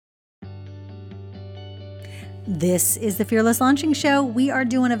This is the Fearless Launching Show. We are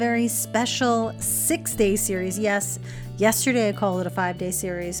doing a very special 6-day series. Yes, yesterday I called it a 5-day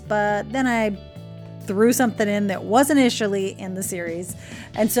series, but then I threw something in that wasn't initially in the series.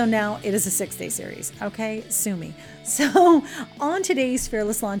 And so now it is a 6-day series. Okay, sue me. So on today's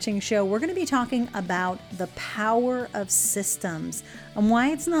Fearless Launching Show, we're going to be talking about the power of systems and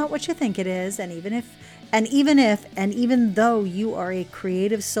why it's not what you think it is. And even though you are a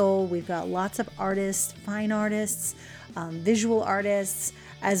creative soul, we've got lots of artists, fine artists, visual artists,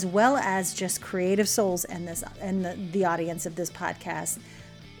 as well as just creative souls and the audience of this podcast.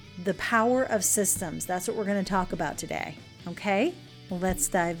 The power of systems. That's what we're going to talk about today. Okay, well, let's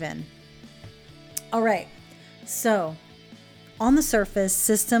dive in. All right. So on the surface,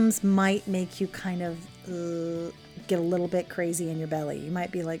 systems might make you kind of get a little bit crazy in your belly. You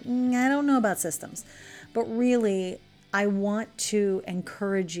might be like, I don't know about systems. But really, I want to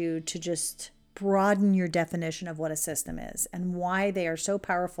encourage you to just broaden your definition of what a system is and why they are so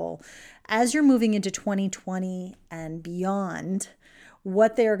powerful as you're moving into 2020 and beyond,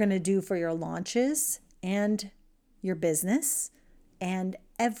 what they are going to do for your launches and your business and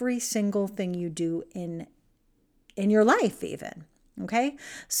every single thing you do in your life even. Okay?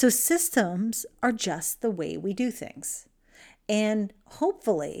 So systems are just the way we do things. And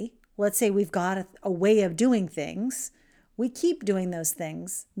hopefully, let's say we've got a way of doing things. We keep doing those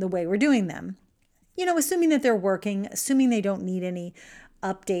things the way we're doing them. Assuming that they're working, assuming they don't need any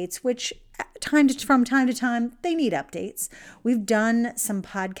updates, which from time to time, they need updates. We've done some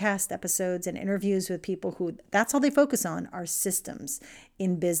podcast episodes and interviews with people who that's all they focus on are systems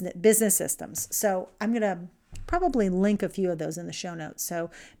in business systems. So I'm going to probably link a few of those in the show notes. So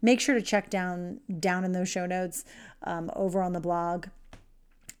make sure to check down in those show notes over on the blog.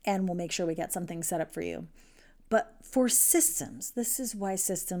 And we'll make sure we get something set up for you. But for systems, this is why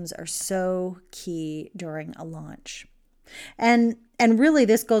systems are so key during a launch. And really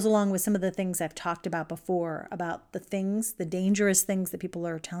this goes along with some of the things I've talked about before, about the dangerous things that people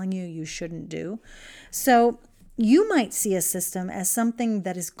are telling you shouldn't do. So you might see a system as something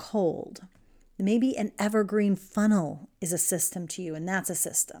that is cold. Maybe an evergreen funnel is a system to you, and that's a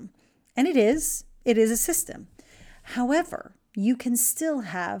system. And it is a system. However, you can still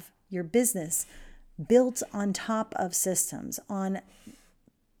have your business built on top of systems, on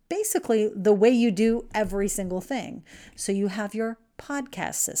basically the way you do every single thing. So you have your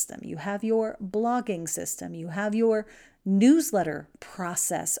podcast system, you have your blogging system, you have your newsletter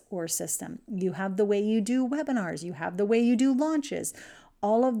process or system, you have the way you do webinars, you have the way you do launches.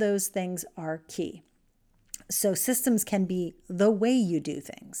 All of those things are key. So systems can be the way you do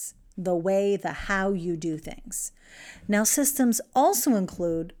things. The how you do things. Now, systems also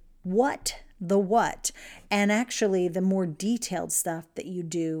include the what, and actually the more detailed stuff that you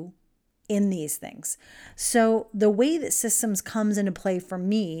do in these things. So the way that systems comes into play for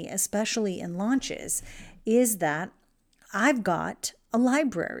me, especially in launches, is that I've got a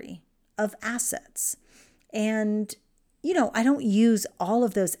library of assets. And, I don't use all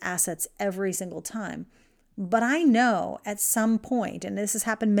of those assets every single time. But I know at some point, and this has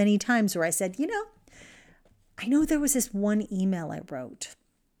happened many times where I said, I know there was this one email I wrote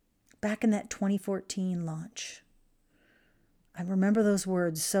back in that 2014 launch. I remember those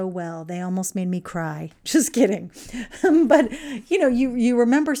words so well. They almost made me cry. Just kidding. But, you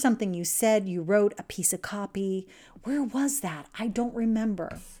remember something you said, you wrote a piece of copy. Where was that? I don't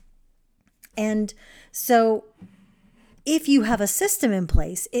remember. And so if you have a system in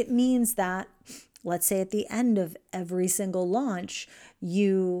place, it means that, let's say at the end of every single launch,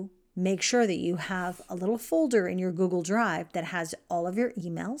 you make sure that you have a little folder in your Google Drive that has all of your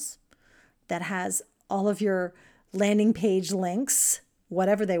emails, that has all of your landing page links,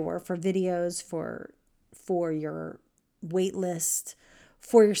 whatever they were, for videos, for your wait list,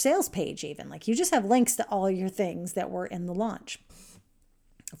 for your sales page even. Like you just have links to all your things that were in the launch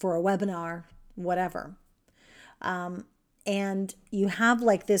for a webinar, whatever. And you have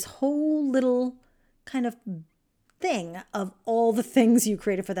like this whole little kind of thing of all the things you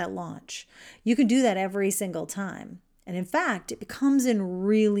created for that launch. You can do that every single time. And in fact, it comes in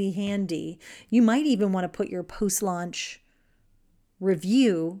really handy. You might even want to put your post-launch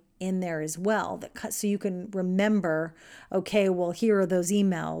review in there as well, so you can remember, okay, well, here are those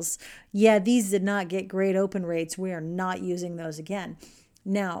emails. Yeah, these did not get great open rates. We are not using those again.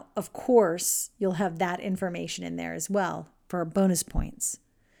 Now, of course, you'll have that information in there as well for bonus points.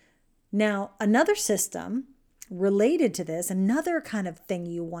 Now, another system related to this, another kind of thing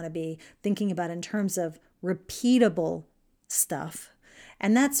you want to be thinking about in terms of repeatable stuff.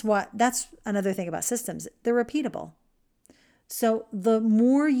 And that's another thing about systems. They're repeatable. So the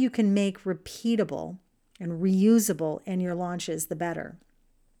more you can make repeatable and reusable in your launches, the better.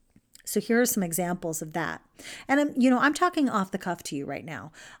 So here are some examples of that. And I'm talking off the cuff to you right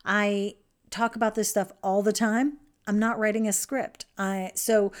now. I talk about this stuff all the time. I'm not writing a script.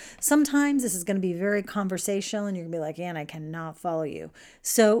 So sometimes this is going to be very conversational and you're going to be like, Ann, I cannot follow you.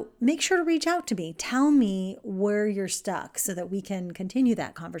 So make sure to reach out to me. Tell me where you're stuck so that we can continue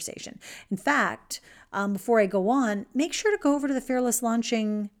that conversation. In fact, before I go on, make sure to go over to the Fearless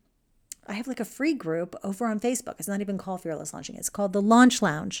Launching. I have like a free group over on Facebook. It's not even called Fearless Launching. It's called the Launch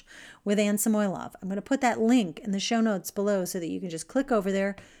Lounge with Ann Samoilov. I'm going to put that link in the show notes below so that you can just click over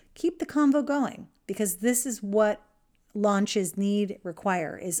there, keep the convo going, because this is what launches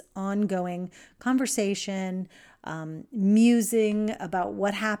require is ongoing conversation, musing about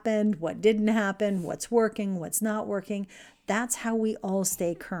what happened, what didn't happen, what's working, what's not working. That's how we all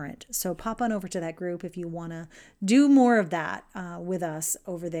stay current. So pop on over to that group if you want to do more of that with us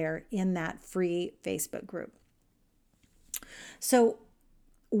over there in that free Facebook group. So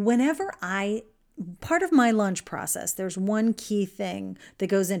whenever part of my launch process, there's one key thing that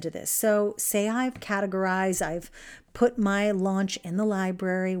goes into this. So say I've put my launch in the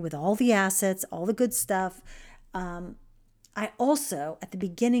library with all the assets, all the good stuff. I also, at the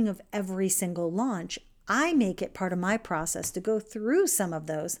beginning of every single launch, I make it part of my process to go through some of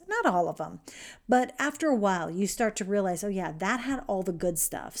those, not all of them, but after a while you start to realize, oh yeah, that had all the good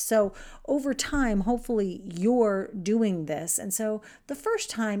stuff. So over time, hopefully you're doing this. And so the first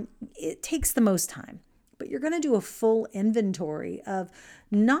time it takes the most time, but you're going to do a full inventory of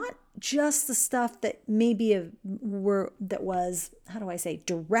not just the stuff that was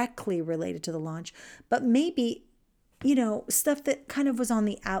directly related to the launch, but maybe, stuff that kind of was on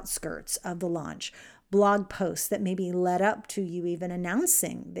the outskirts of the launch. Blog posts that maybe led up to you even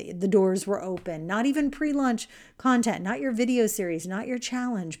announcing that the doors were open, not even pre-launch content, not your video series, not your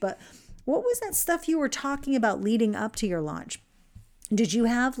challenge, but what was that stuff you were talking about leading up to your launch? Did you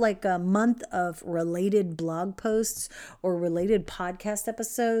have like a month of related blog posts or related podcast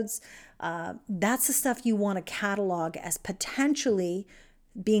episodes? That's the stuff you want to catalog as potentially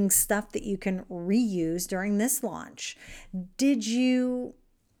being stuff that you can reuse during this launch. Did you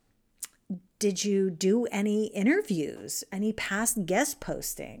do any interviews, any past guest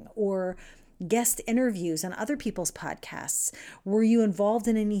posting or guest interviews on other people's podcasts? Were you involved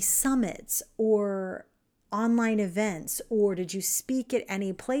in any summits or online events, or did you speak at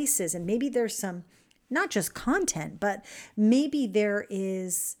any places? And maybe there's some, not just content, but maybe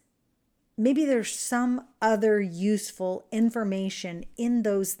there's some other useful information in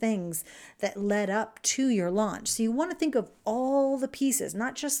those things that led up to your launch. So you want to think of all the pieces,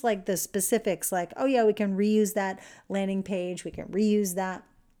 not just like the specifics, like, oh yeah, we can reuse that landing page. We can reuse that.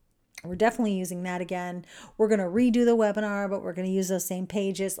 We're definitely using that again. We're going to redo the webinar, but we're going to use those same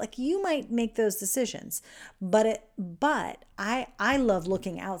pages. Like you might make those decisions, but I love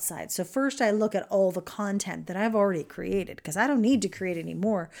looking outside. So first I look at all the content that I've already created because I don't need to create any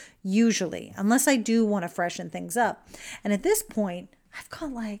more usually, unless I do want to freshen things up. And at this point, I've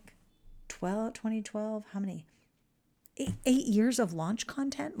got like 2012, how many? 8 years of launch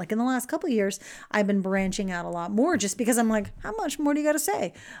content. Like in the last couple of years, I've been branching out a lot more just because I'm like, how much more do you got to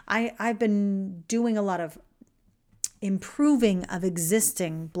say? I've been doing a lot of improving of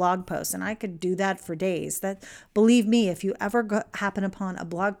existing blog posts, and I could do that for days. That, believe me, if you ever happen upon a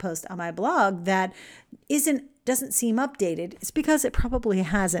blog post on my blog that doesn't seem updated, it's because it probably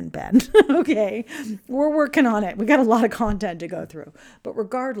hasn't been. Okay, we're working on it. We got a lot of content to go through, but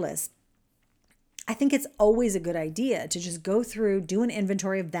regardless, I think it's always a good idea to just go through, do an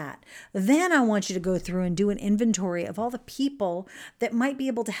inventory of that. Then I want you to go through and do an inventory of all the people that might be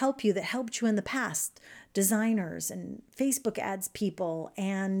able to help you, that helped you in the past, designers and Facebook ads people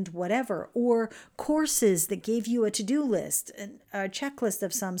and whatever, or courses that gave you a to-do list, a checklist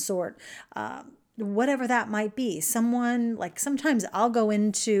of some sort, whatever that might be. Sometimes I'll go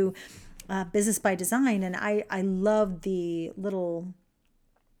into Business by Design, and I love the little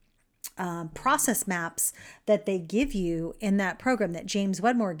process maps that they give you in that program, that James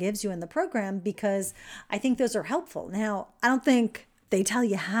Wedmore gives you in the program, because I think those are helpful. Now, I don't think they tell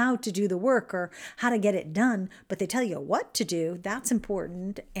you how to do the work or how to get it done, but they tell you what to do. That's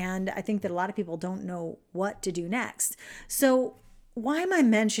important. And I think that a lot of people don't know what to do next. So why am I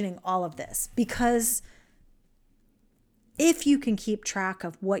mentioning all of this? Because if you can keep track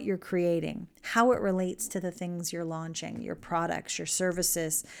of what you're creating, how it relates to the things you're launching, your products, your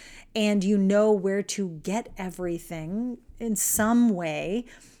services, and you know where to get everything in some way,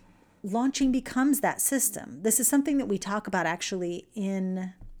 launching becomes that system. This is something that we talked about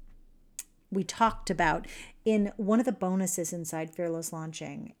in one of the bonuses inside Fearless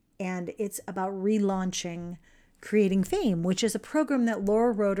Launching. and it's about relaunching Creating Fame, which is a program that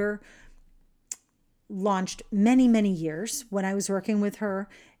Laura Roeder launched many, many years when I was working with her.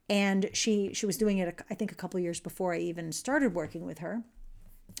 And she was doing it, I think, a couple of years before I even started working with her.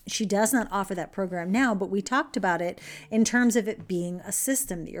 She does not offer that program now, but we talked about it in terms of it being a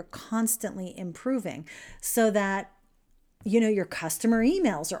system that you're constantly improving so that, your customer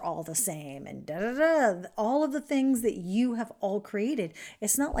emails are all the same and all of the things that you have all created.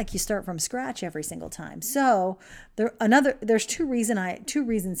 It's not like you start from scratch every single time. So there's two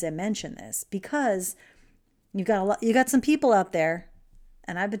reasons I mention this, because you got some people out there,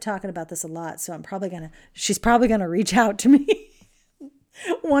 and I've been talking about this a lot. So she's probably going to reach out to me.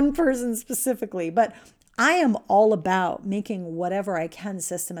 One person specifically, but I am all about making whatever I can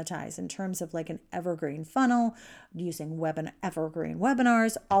systematize in terms of like an evergreen funnel, using evergreen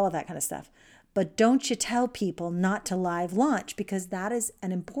webinars, all of that kind of stuff. But don't you tell people not to live launch, because that is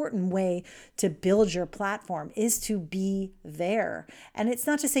an important way to build your platform, is to be there. And it's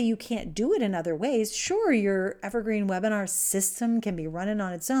not to say you can't do it in other ways. Sure, your evergreen webinar system can be running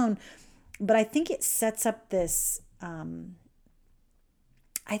on its own, but I think it sets up this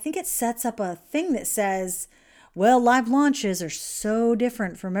a thing that says, well, live launches are so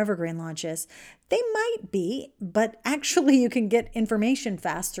different from evergreen launches. They might be, but actually you can get information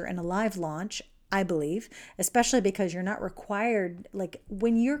faster in a live launch, I believe, especially because you're not required. Like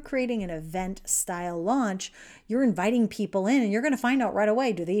when you're creating an event style launch, you're inviting people in and you're going to find out right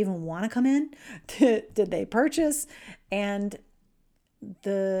away, do they even want to come in? Did they purchase? And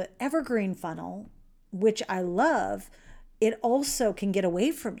the evergreen funnel, which I love, it also can get away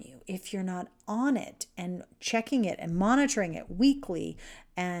from you if you're not on it and checking it and monitoring it weekly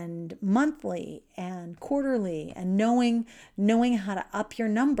and monthly and quarterly and knowing how to up your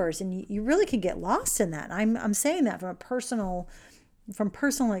numbers. And you really can get lost in that. I'm saying that from personal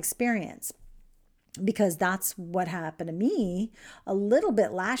experience, because that's what happened to me a little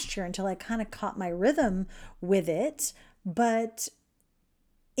bit last year until I kind of caught my rhythm with it. But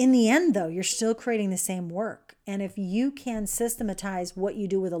in the end, though, you're still creating the same work. And if you can systematize what you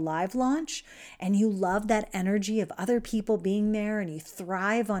do with a live launch, and you love that energy of other people being there, and you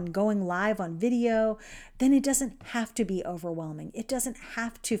thrive on going live on video, then it doesn't have to be overwhelming. It doesn't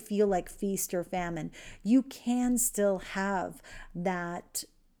have to feel like feast or famine. You can still have that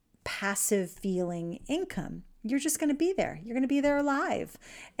passive feeling income. You're just going to be there. You're going to be there live.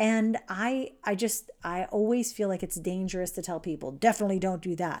 And I always feel like it's dangerous to tell people, definitely don't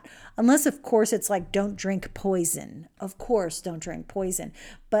do that. Unless, of course, it's like, don't drink poison. Of course, don't drink poison.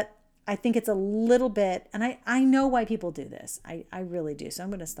 But I think it's a little bit, and I know why people do this. I really do. So I'm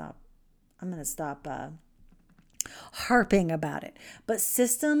going to stop harping about it. But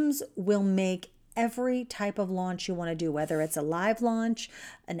systems will make every type of launch you want to do, whether it's a live launch,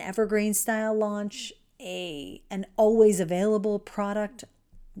 an evergreen style launch, an always available product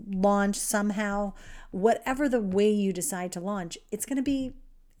launch somehow, whatever the way you decide to launch, it's going to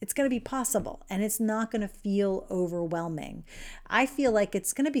be possible, and it's not going to feel overwhelming. I feel like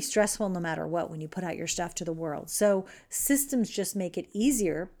it's going to be stressful no matter what when you put out your stuff to the world. So systems just make it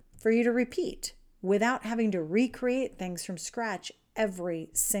easier for you to repeat without having to recreate things from scratch every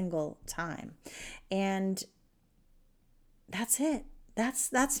single time. And that's it.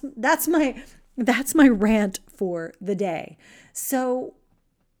 That's my rant for the day. So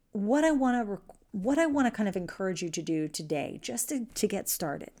what I want to kind of encourage you to do today, just to get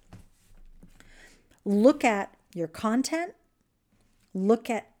started, look at your content, look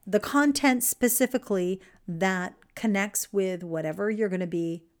at the content specifically that connects with whatever you're going to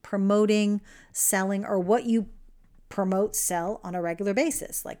be promoting, selling, or what you promote, sell on a regular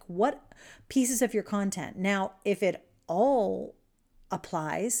basis. Like what pieces of your content. Now, if it all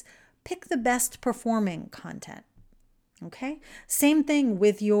applies, pick the best performing content. Okay. Same thing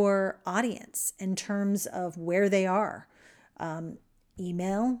with your audience in terms of where they are.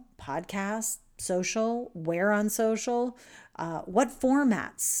 Email, podcast, social, where on social, what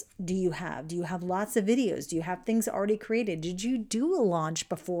formats do you have? Do you have lots of videos? Do you have things already created? Did you do a launch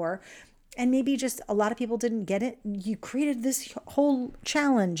before? And maybe just a lot of people didn't get it. You created this whole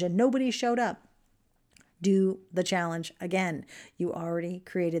challenge and nobody showed up. Do the challenge again. You already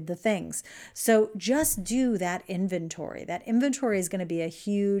created the things. So just do that inventory. That inventory is going to be a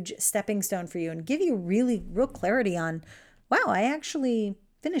huge stepping stone for you and give you real clarity on, wow, I actually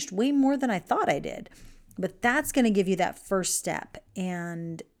finished way more than I thought I did. But that's going to give you that first step,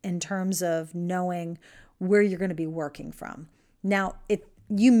 and in terms of knowing where you're going to be working from. Now,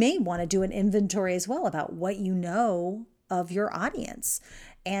 you may want to do an inventory as well about what you know of your audience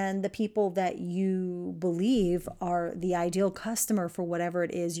and the people that you believe are the ideal customer for whatever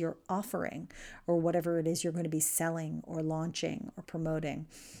it is you're offering or whatever it is you're going to be selling or launching or promoting.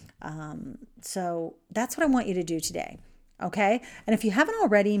 So that's what I want you to do today. Okay. And if you haven't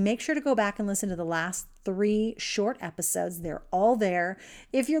already, make sure to go back and listen to the last 3 short episodes. They're all there.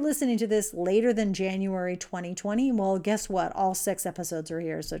 If you're listening to this later than January 2020, well, guess what? All 6 episodes are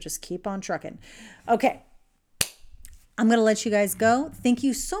here. So just keep on trucking. Okay. I'm going to let you guys go. Thank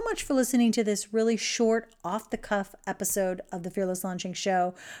you so much for listening to this really short, off-the-cuff episode of the Fearless Launching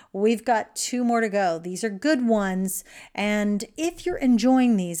Show. We've got 2 more to go. These are good ones. And if you're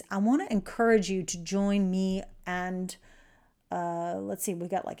enjoying these, I want to encourage you to join me and let's see, we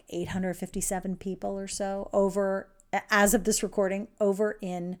got like 857 people or so over, as of this recording, over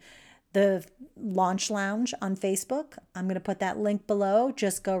in the Launch Lounge on Facebook. I'm going to put that link below.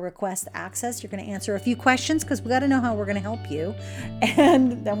 Just go request access. You're going to answer a few questions because we got to know how we're going to help you.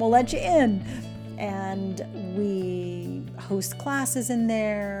 And then we'll let you in. And we host classes in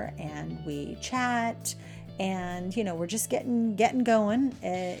there and we chat. And, we're just getting going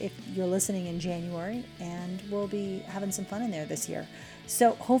if you're listening in January, and we'll be having some fun in there this year.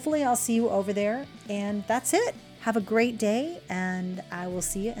 So hopefully I'll see you over there, and that's it. Have a great day, and I will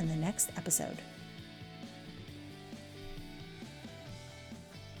see you in the next episode.